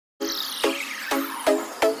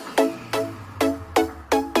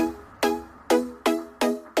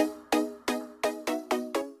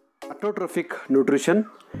Autotrophic nutrition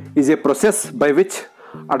is a process by which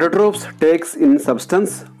autotrophs takes in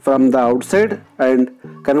substance from the outside and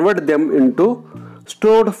convert them into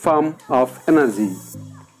stored form of energy.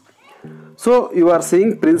 So you are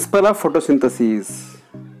seeing principle of photosynthesis.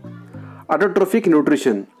 Autotrophic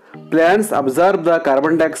nutrition. Plants absorb the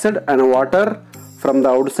carbon dioxide and water from the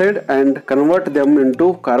outside and convert them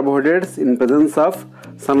into carbohydrates in presence of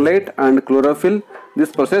sunlight and chlorophyll.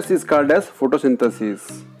 This process is called as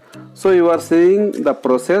photosynthesis. So you are seeing the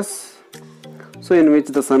process in which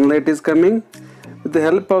the sunlight is coming. With the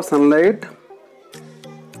help of sunlight,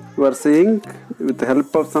 you are seeing with the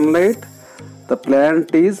help of sunlight the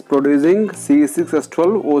plant is producing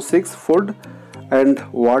C6H12O6 food and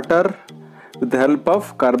water with the help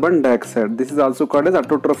of carbon dioxide. This is also called as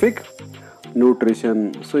autotrophic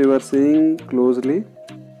nutrition. So you are seeing closely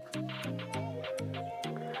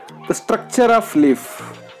the structure of leaf.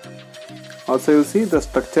 Also you see the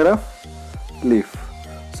structure of leaf.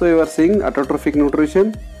 So you are seeing autotrophic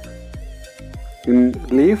nutrition in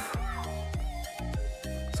leaf.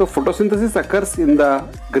 So photosynthesis occurs in the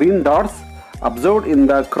green dots observed in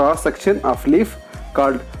the cross section of leaf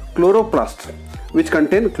called chloroplast, which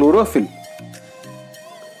contain chlorophyll.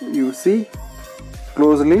 You see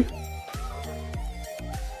closely.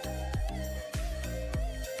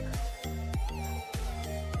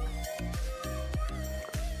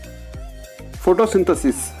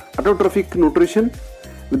 Photosynthesis, autotrophic nutrition.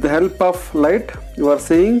 With the help of light, you are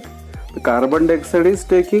seeing the carbon dioxide is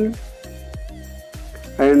taking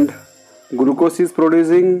and glucose is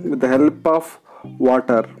producing with the help of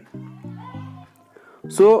water.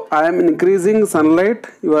 So I am increasing sunlight.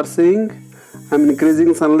 You are seeing I am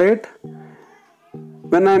increasing sunlight.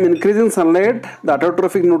 When I am increasing sunlight, the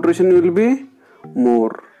autotrophic nutrition will be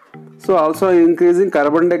more. So also I am increasing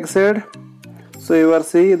carbon dioxide. So you are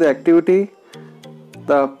seeing the activity.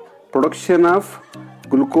 The production of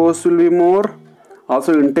glucose will be more.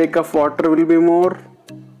 Also intake of water will be more.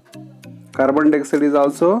 Carbon dioxide is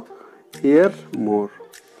also here more.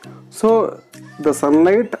 So the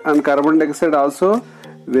sunlight and carbon dioxide also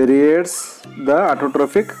varies the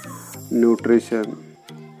autotrophic nutrition.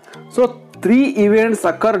 So three events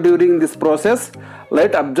occur during this process: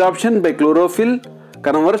 light absorption by chlorophyll,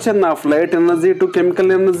 conversion of light energy to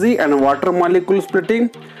chemical energy, and water molecule splitting,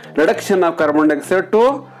 reduction of carbon dioxide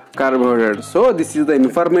to carbohydrates. So this is the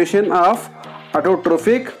information of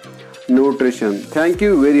autotrophic nutrition. Thank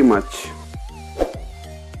you very much.